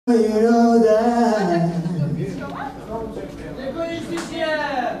You know that.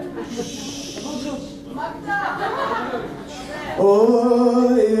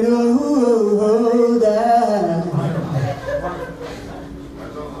 Oh, you know that.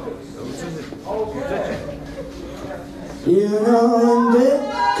 You know when they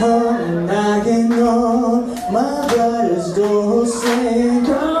come knocking on my brother's door, saying,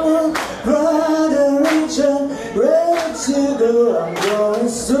 "Come on, brother Richard, ready to go." I'm going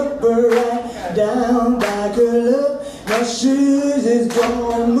super right down back a look. My shoes is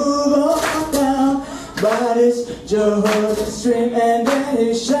going move on down, but it's Jehovah's street, and then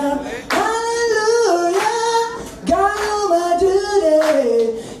he shout, "Hallelujah! Got on my duty,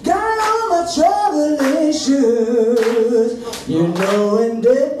 got on my traveling shoes." You know when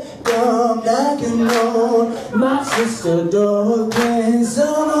they come knocking on my sister door, playing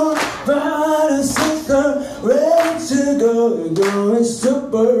some brother, sister, ready to go. You're going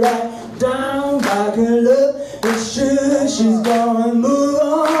super right down back and look. It's true, she's going move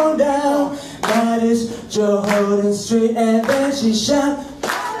on down, but it's Jehovah's street, and then she shout,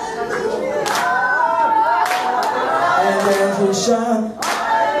 "Hallelujah!" And then she shout,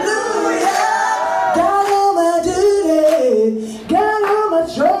 "Hallelujah! Got on my duty, got on my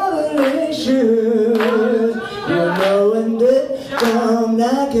traveling shoes." You know when they come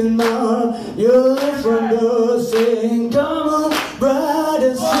knocking on your front door, saying, "Come on,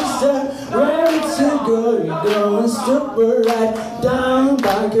 brother, sister, ready to go." You're going super right down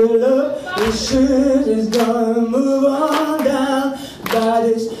back a look. The shoes is gonna move on down, but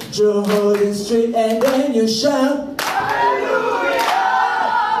it's Jehovah's street, and then you shout, "Hallelujah!"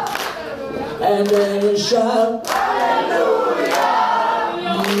 And then you shout, "Hallelujah!"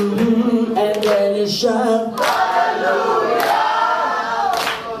 And then you shout, "Hallelujah!"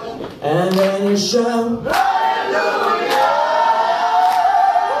 And then you shout, "Hallelujah!"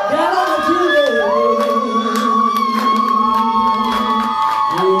 Got on the duty.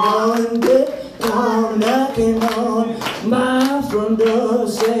 You know when they come knocking on my front door,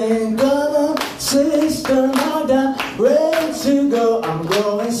 saying, "Come on, sister Magda, ready to go." I'm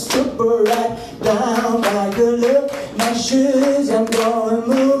going super right down like a look. My shoes, I'm going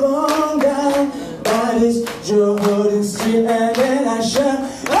move on down, but it's Jehovah's street, and then I shout,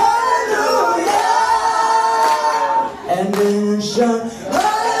 "Hallelujah!" And then I shout,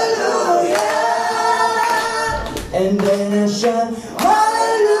 "Hallelujah!" And then I shout,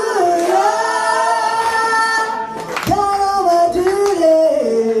 "Hallelujah!" Got on my duty,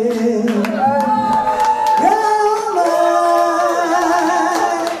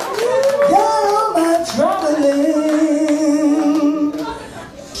 got on my traveling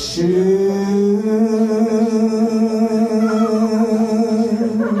shoes.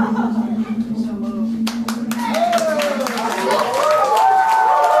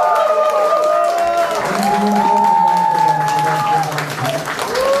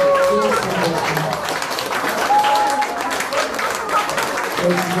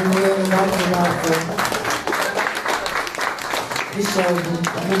 Dziękujemy bardzo. Dzisiaj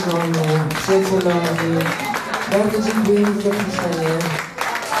wykonaniu, przyjacielowi. Bardzo dziękujemy za zaproszenie.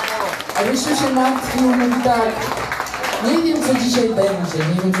 A jeszcze się martwił, mówi tak, nie wiem co dzisiaj będzie,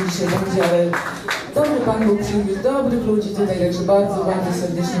 ale dobry Pan Bóg przywiózł dobrych ludzi tutaj, także bardzo, bardzo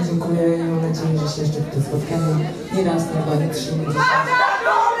serdecznie dziękuję i mam nadzieję, że się jeszcze tutaj spotkamy nie raz, nie dwa, nie trzy, nie 10.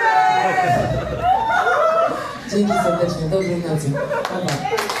 Dzięki serdecznie, dobrej nocy. Pa,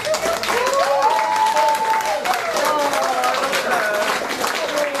 pa.